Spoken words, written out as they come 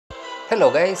Hello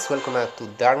guys, welcome back to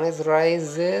Darkness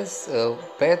Rises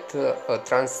pet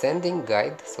transcending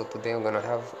guide. So today I'm gonna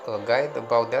have a guide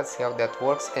about that, see how that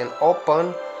works, and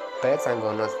open pets. I'm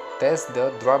gonna test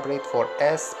the drop rate for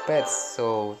S pets.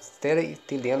 So stay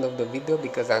till the end of the video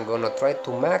because I'm gonna try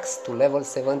to max to level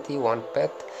 71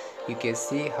 pet. You can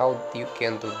see how you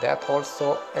can do that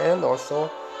also, and also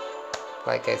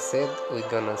like I said, we're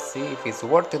gonna see if it's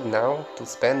worth it now to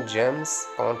spend gems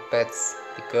on pets,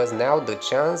 because now the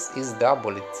chance is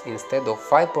double. It's instead of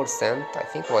 5%, I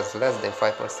think it was less than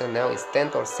 5%, now it's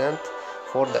 10%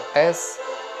 for the S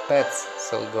pets.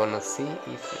 So we're gonna see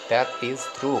if that is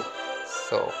true.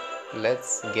 So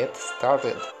let's get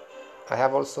started. I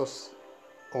have also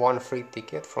one free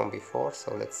ticket from before,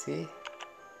 so let's see.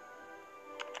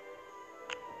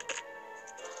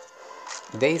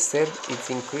 They said its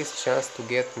increased chance to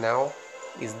get now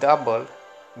is double.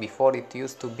 Before it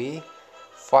used to be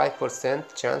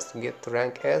 5% chance to get to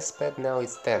rank S, but now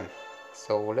it's 10.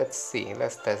 So let's see,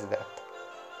 let's test that.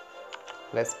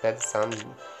 Let's spend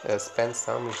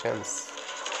some gems.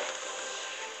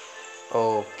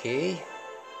 Okay.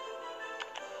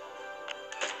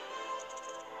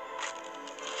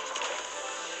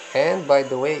 And by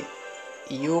the way,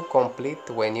 you complete,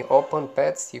 when you open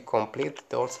pets, you complete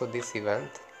also this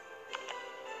event,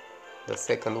 the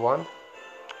second one,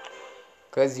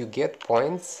 because you get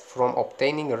points from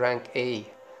obtaining rank A,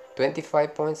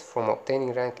 25 points from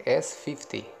obtaining rank S,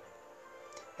 50.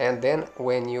 And then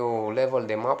when you level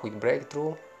them up with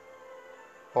breakthrough,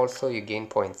 also you gain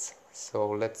points. So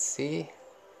let's see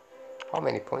how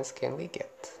many points can we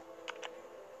get.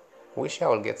 Wish I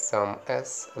will get some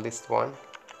S, at least one.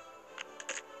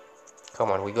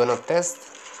 Come on, we're gonna test.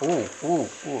 Ooh,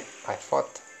 I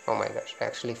thought, oh my gosh, I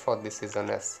actually thought this is an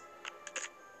S.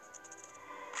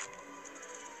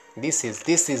 This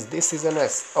is an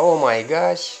S. Oh my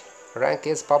gosh, rank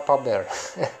is Papa Bear.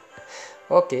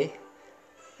 Okay,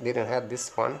 didn't have this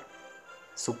one.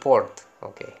 Support,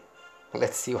 okay.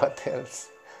 Let's see what else.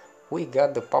 We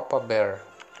got the Papa Bear.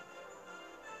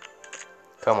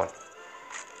 Come on.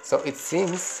 So it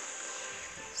seems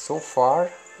so far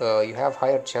you have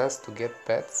higher chance to get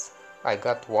pets. I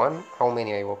got one. How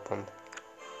many I opened?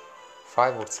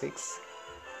 5 or 6?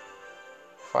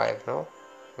 5, no?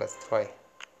 Let's try.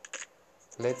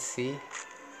 Let's see.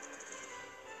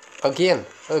 Again.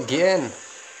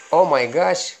 Oh my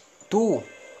gosh, 2.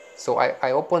 So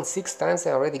I opened 6 times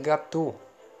and I already got 2.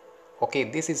 Okay,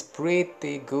 this is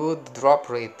pretty good drop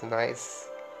rate, nice.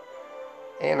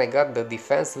 And I got the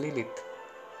defense Lilith.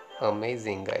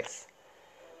 Amazing, guys.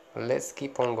 Let's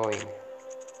keep on going. It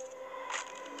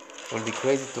will be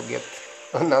crazy to get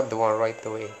another one right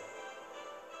away.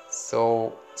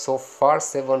 So far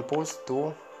 7 pulls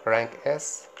to rank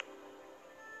S.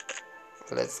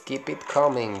 Let's keep it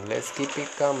coming.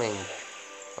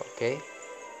 Okay.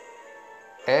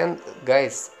 And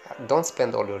guys, don't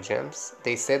spend all your gems.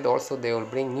 They said also they will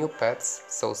bring new pets,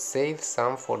 so save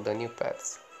some for the new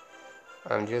pets.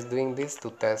 I'm just doing this to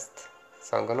test,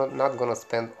 so I'm not gonna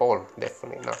spend all,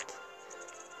 definitely not.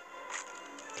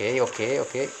 Okay.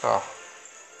 Oh,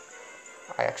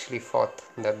 I actually thought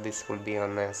that this would be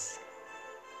an S.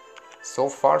 So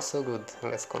far so good.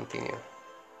 Let's continue.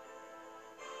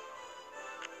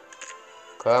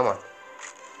 Come on.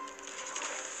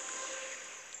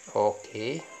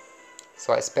 Okay.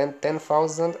 So I spent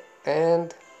 10,000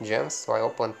 and gems, so I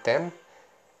opened 10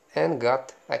 and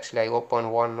got, actually I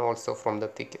opened one also from the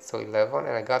ticket, so 11,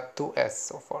 and I got 2 S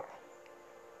so far.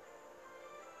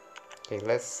 Okay,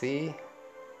 let's see.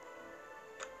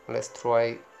 Let's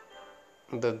try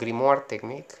the grimoire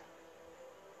technique.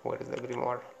 Where is the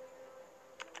grimoire?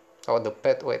 Oh, the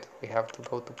pet. Wait, we have to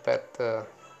go to pet,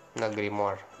 not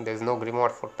grimoire. There's no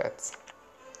grimoire for pets.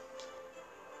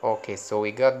 Okay, so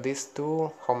we got these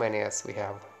two. How many S we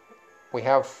have? We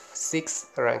have 6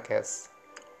 rank S.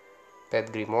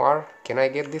 Pet grimoire. Can I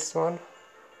get this one?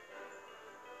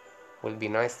 Will be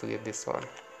nice to get this one.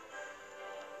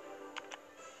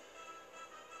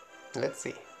 Let's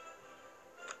see.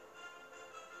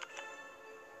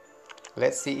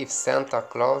 Let's see if Santa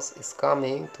Claus is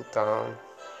coming to town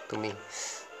to me.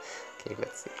 Okay,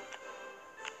 let's see.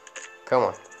 Come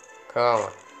on.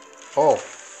 Oh,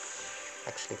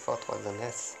 actually thought was an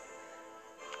S.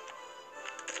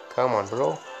 Come on,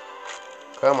 bro.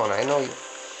 Come on, I know you.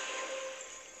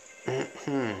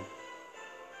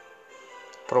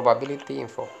 Probability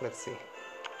info. Let's see.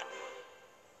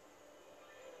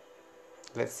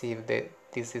 Let's see if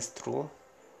this is true.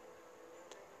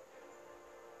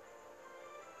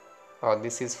 Oh,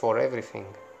 this is for everything.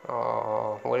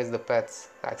 Oh, where is the pets?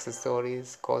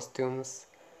 Accessories, costumes.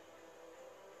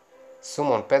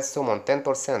 Summon, pet summon,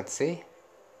 10%, see?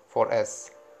 For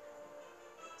S.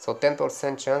 So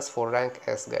 10% chance for rank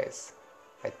S, guys.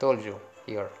 I told you,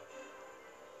 here.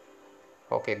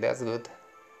 Okay, that's good.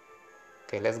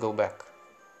 Okay, let's go back.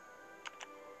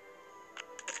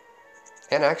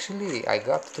 And actually, I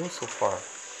got 2 so far.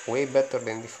 Way better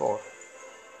than before.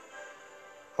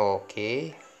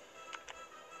 Okay.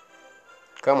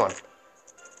 Come on.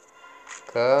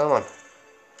 Come on.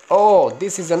 Oh,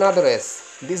 this is another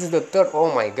S. This is the third.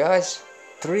 Oh my gosh.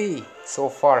 3 so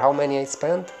far. How many I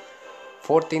spent?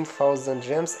 14,000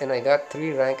 gems and I got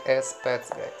 3 rank S pets,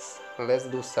 guys. Let's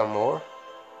do some more.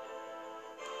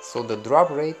 So the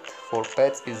drop rate for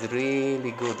pets is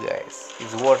really good, guys.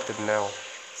 It's worth it now.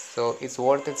 So it's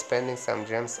worth it spending some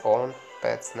gems on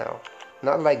pets now.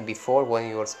 Not like before when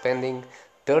you were spending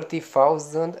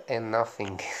 30,000 and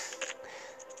nothing.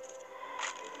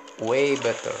 Way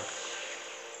better.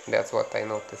 That's what I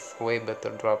noticed. Way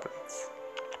better drop rates.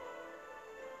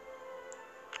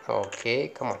 Okay,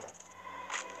 come on.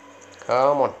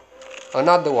 Come on.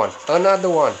 Another one. Another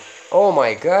one. Oh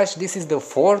my gosh, this is the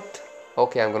 4th.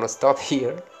 Okay, I'm gonna stop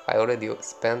here. I already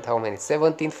spent how many?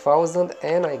 17,000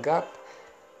 and I got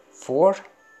 4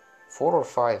 or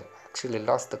 5. Actually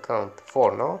lost the count.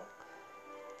 4, no?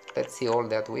 Let's see all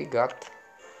that we got.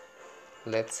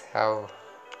 Let's have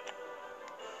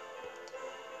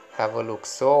a look.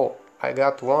 So I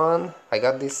got one. I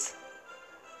got this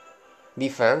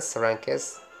defense rank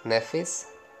S Nephis.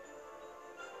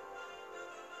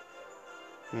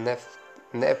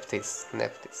 Nephthys.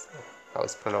 How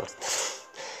it's pronounced.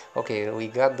 Okay, we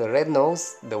got the red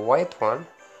nose, the white one,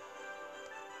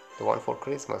 the one for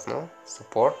Christmas, no?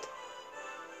 Support.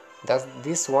 Does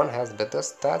this one has better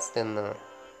stats than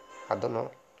I don't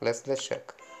know. Let's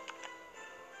check.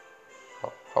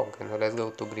 Okay, now let's go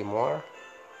to Grimoire.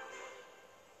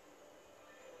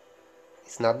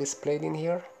 It's not displayed in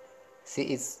here. See,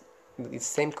 it's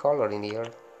same color in here.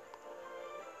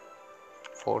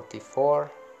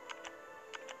 44.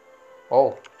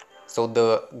 Oh, so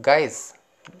the guys,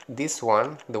 this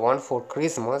one, the one for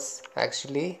Christmas,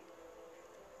 actually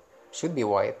should be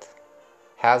white.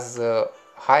 Has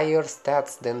higher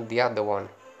stats than the other one,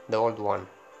 the old one.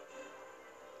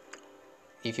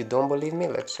 If you don't believe me,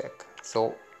 let's check.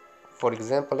 So, for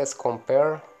example, let's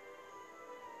compare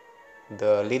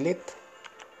the Lilith.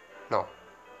 No,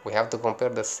 we have to compare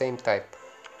the same type.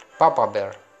 Papa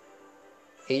Bear.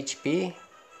 HP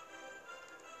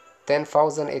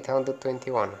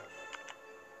 10,821.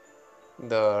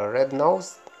 The red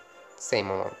nose, same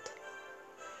amount.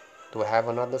 Do I have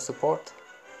another support?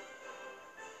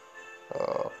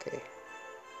 Okay.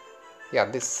 Yeah,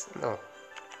 no.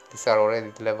 These are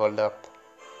already leveled up.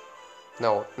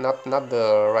 No, not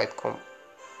the right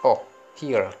Oh,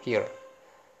 here.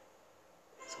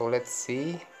 So let's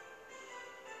see.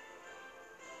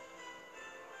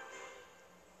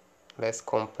 Let's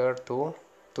compare to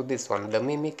this one. The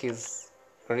Mimic is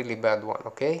a really bad one,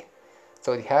 okay?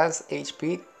 So it has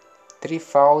HP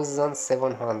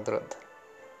 3,700.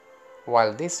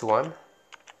 While this one...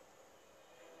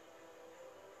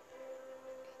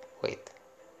 Wait.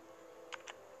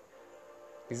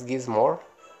 This gives more?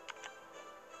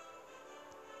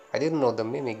 I didn't know the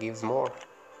Mimic gives more.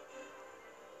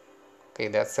 Okay,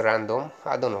 that's random.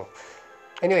 I don't know.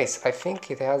 Anyways, I think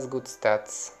it has good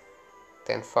stats.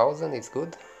 10,000 is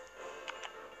good.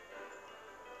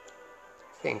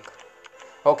 I think.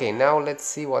 Okay, now let's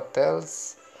see what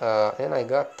else. And I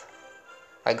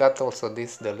got also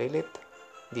this, the Lilith.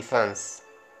 Defense.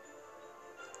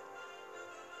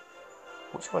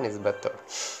 Which one is better?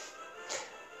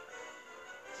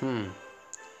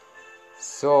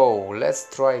 So let's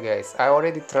try, guys. I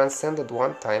already transcended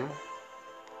one time,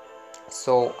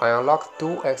 so I unlocked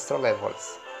 2 extra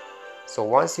levels. So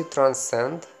once you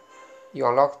transcend, you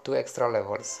unlock 2 extra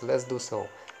levels. Let's do so.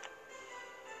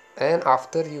 And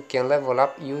after, you can level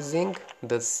up using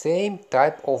the same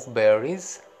type of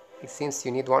berries. It seems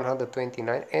you need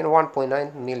 129 and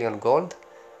 1.9 million gold.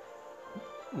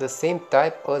 The same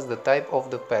type as the type of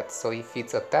the pet. So if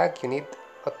it's attack, you need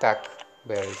attack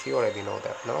berries. You already know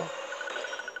that, no?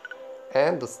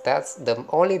 And the stats,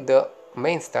 only the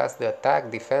main stats, the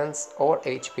attack, defense or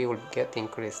HP will get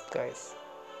increased, guys.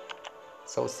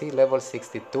 So see, level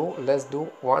 62. Let's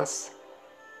do once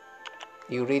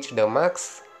you reach the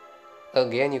max.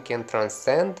 Again, you can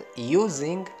transcend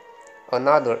using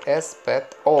another S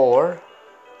pet, or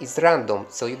it's random,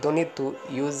 so you don't need to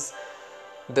use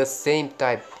the same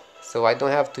type. So I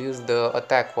don't have to use the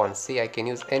attack one. See, I can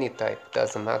use any type,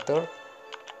 doesn't matter.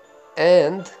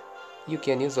 And you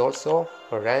can use also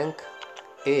rank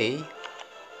A,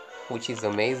 which is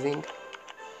amazing.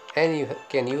 and you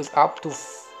can use up to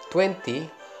 20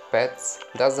 pets,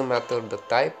 doesn't matter the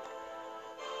type,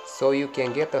 so you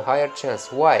can get a higher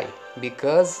chance. Why?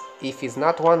 Because if it's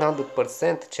not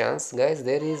 100% chance, guys,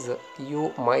 there is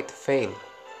you might fail.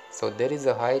 So there is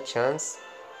a high chance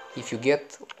if you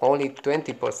get only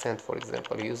 20%, for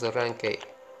example, use a rank A,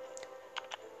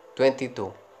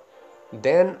 22.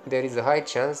 Then there is a high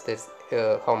chance, there's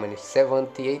how many,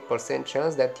 78%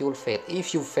 chance that you'll fail.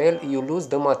 If you fail, you lose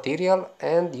the material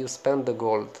and you spend the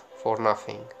gold for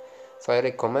nothing. So I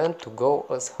recommend to go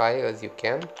as high as you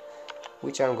can,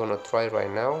 which I'm gonna try right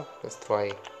now. Let's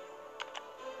try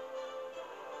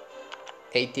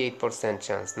 88%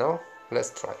 chance. Now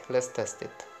let's try, let's test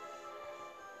it.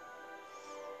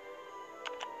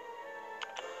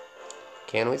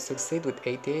 Can we succeed with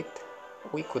 88?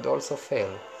 We could also fail.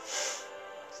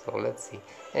 So let's see.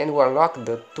 And we unlock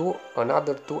the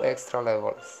another two extra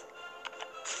levels.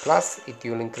 Plus it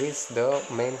will increase the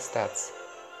main stats.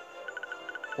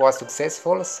 Was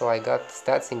successful, so I got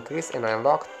stats increase and I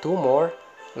unlocked two more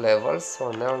levels.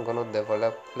 So now I'm gonna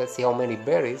develop, let's see how many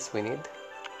berries we need.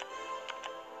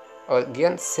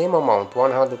 Again, same amount,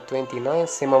 129,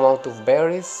 same amount of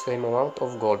berries, same amount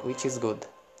of gold, which is good.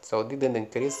 So didn't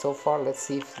increase so far. Let's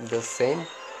see if the same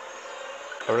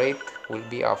rate will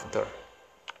be after.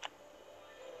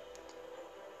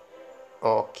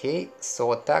 Okay,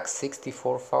 so attack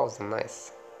 64,000,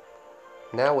 nice.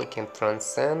 Now we can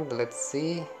transcend. Let's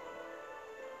see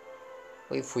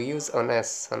if we use an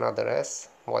S, another S,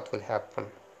 what will happen.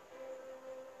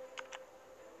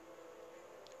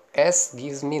 S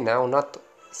gives me now not,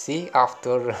 see,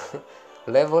 after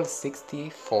level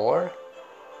 64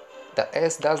 the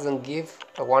S doesn't give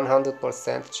a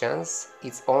 100% chance,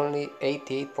 it's only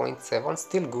 88.7,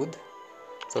 still good.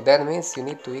 So that means you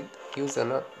need to use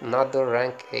another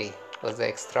rank A as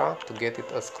extra to get it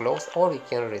as close, or you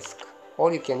can risk,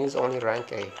 or you can use only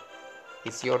rank A.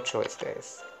 It's your choice,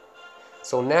 guys.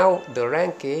 So now the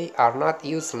rank A are not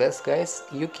useless, guys.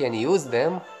 You can use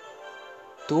them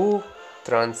to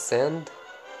transcend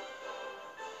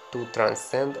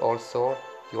also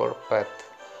your pet.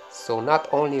 So not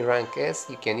only rank S,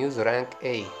 you can use rank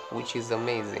A, which is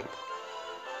amazing.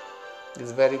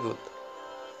 It's very good.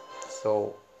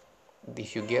 So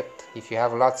if you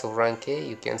have lots of rank A,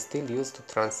 you can still use to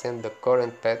transcend the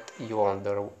current pet you own,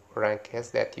 the rank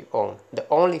S that you own. The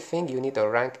only thing, you need a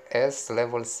rank S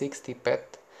level 60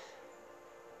 pet,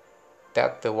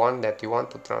 that's the one that you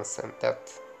want to transcend,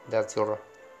 that's your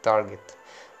target.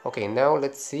 Okay, now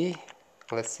let's see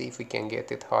if we can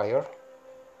get it higher.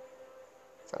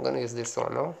 So I'm gonna use this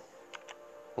one now.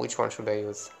 Which one should I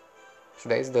use?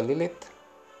 Should I use the Lilith?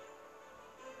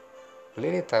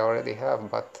 Lilith I already have,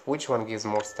 but which one gives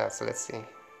more stats? Let's see.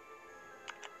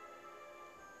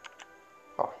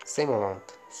 Oh, same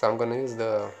amount. So I'm gonna use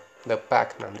the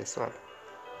Pac-Man, this one.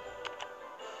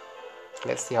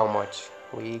 Let's see how much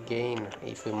we gain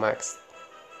if we max.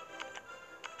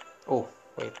 Oh,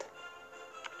 wait.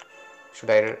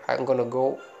 I'm gonna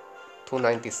go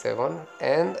 297,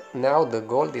 and now the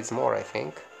gold is more, I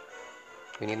think.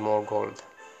 We need more gold.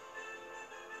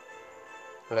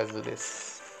 Let's do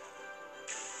this.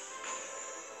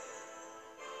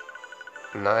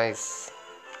 Nice.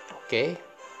 Okay.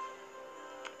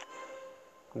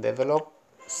 Develop.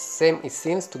 Same. It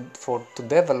seems to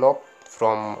develop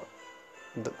for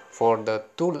the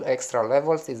two extra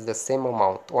levels is the same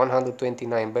amount,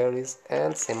 129 berries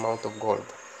and same amount of gold.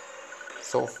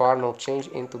 So far no change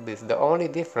into this. The only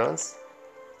difference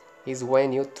is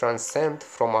when you transcend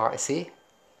from see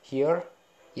here,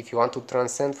 if you want to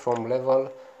transcend from level,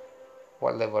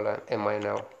 what level am I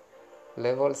now?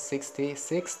 Level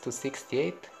 66 to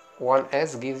 68,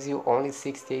 1S gives you only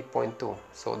 68.2,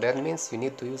 so that means you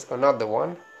need to use another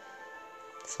one.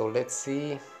 So let's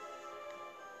see,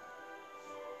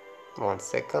 1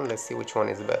 second, let's see which one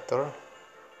is better.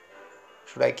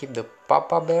 Should I keep the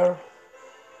Papa Bear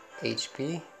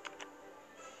HP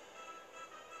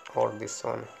or this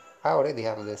one? I already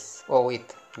have this. Oh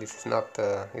wait, this is not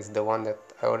is the one that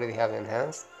I already have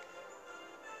enhanced.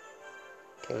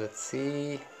 Okay, let's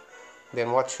see.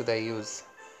 Then what should I use?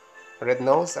 Red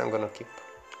nose I'm gonna keep.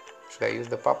 Should I use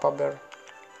the Papa Bear?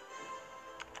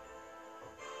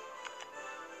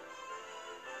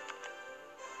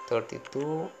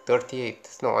 $32,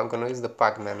 $38. No, I'm gonna use the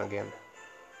Pac-Man again.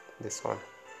 This one.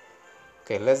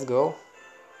 Okay, let's go.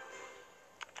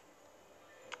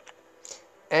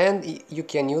 And you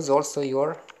can use also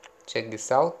your, check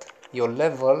this out, your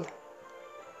level.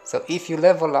 So if you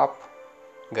level up,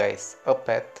 guys, a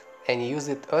pet and use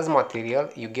it as material,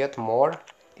 you get more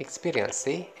experience.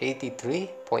 See,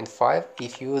 83.5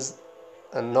 if you use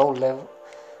a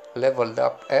leveled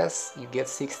up S, you get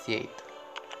 68.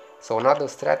 So another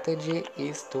strategy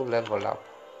is to level up,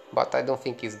 but I don't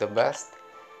think it's the best,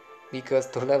 because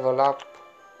to level up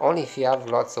only if you have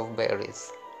lots of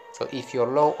berries. So if you're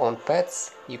low on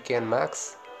pets, you can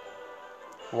max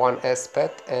one S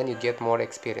pet and you get more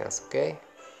experience, okay?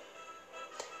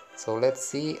 So let's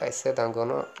see, I said I'm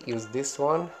gonna use this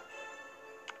one.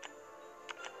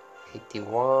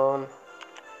 81,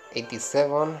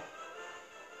 87.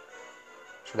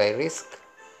 Should I risk?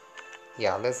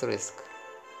 Yeah, let's risk.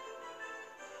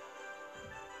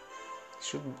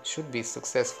 Should be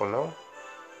successful, no?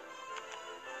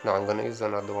 No, I'm gonna use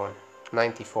another one.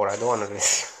 94, I don't wanna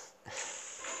risk.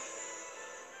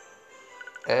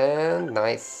 And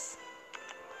nice.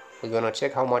 We're gonna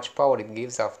check how much power it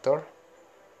gives after.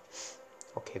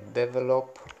 Okay,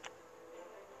 develop.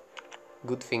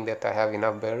 Good thing that I have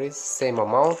enough berries. Same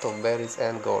amount of berries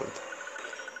and gold.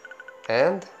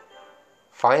 And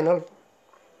final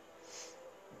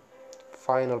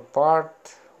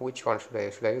part. Which one should I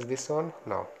use? Should I use this one?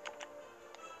 No.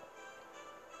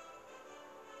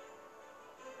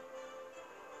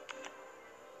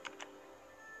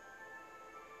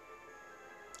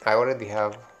 I already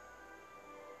have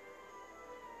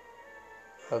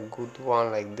a good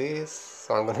one like this,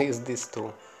 so I'm gonna use this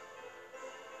too.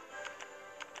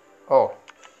 Oh,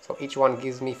 so each one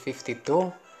gives me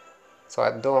 52, so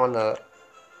I don't wanna...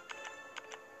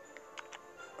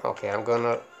 Okay, I'm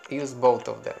gonna use both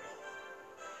of them.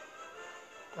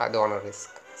 I don't wanna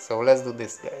risk. So let's do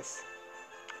this, guys.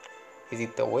 Is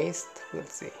it a waste? We'll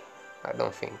see. I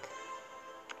don't think.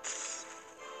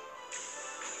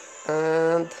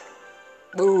 And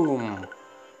boom!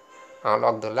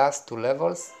 Unlock the last 2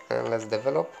 levels and let's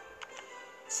develop.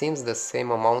 Seems the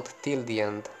same amount till the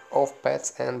end of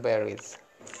pets and berries.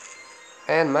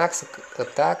 And max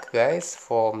attack, guys,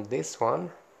 from this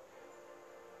one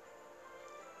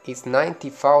is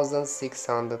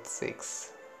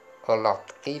 90,606. A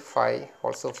lot. If I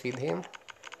also feed him,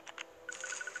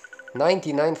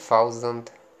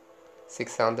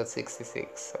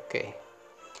 99,666. Okay.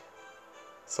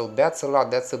 So that's a lot.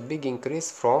 That's a big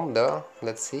increase from the...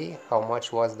 Let's see how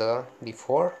much was the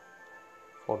before.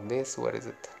 For this, where is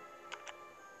it?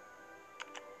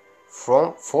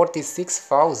 From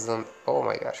 46,000. Oh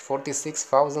my gosh,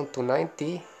 46,000 to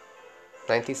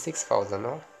 96,000,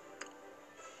 no?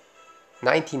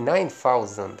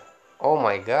 99,000. Oh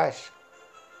my gosh.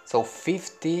 So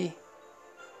 53,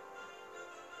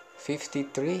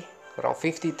 around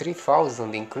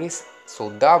 53,000 increase.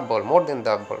 So double, more than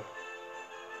double.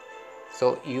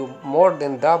 So you more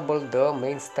than double the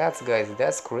main stats, guys.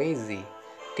 That's crazy.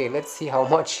 Okay, let's see how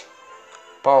much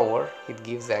power it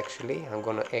gives actually. I'm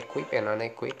gonna equip and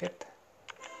unequip it.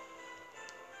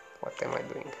 What am I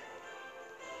doing?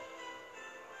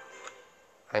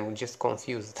 I'm just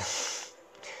confused.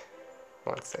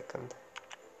 1 second.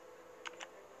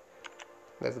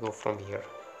 Let's go from here.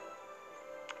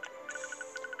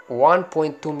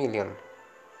 1.2 million.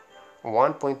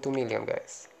 1.2 million,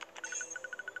 guys.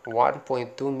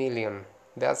 1.2 million.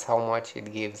 That's how much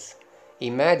it gives.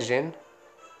 Imagine,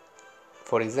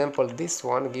 for example, this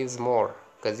one gives more,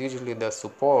 because usually the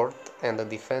support and the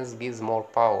defense gives more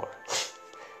power.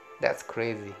 That's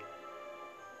crazy.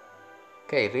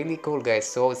 Okay, really cool, guys.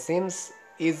 So it seems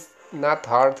it's not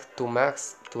hard to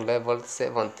max to level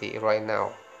 70 right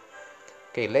now.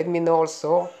 Okay, let me know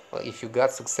also if you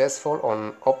got successful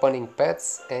on opening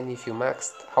pets and if you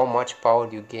maxed how much power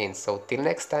you gain. So till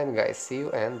next time, guys, see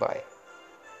you and bye.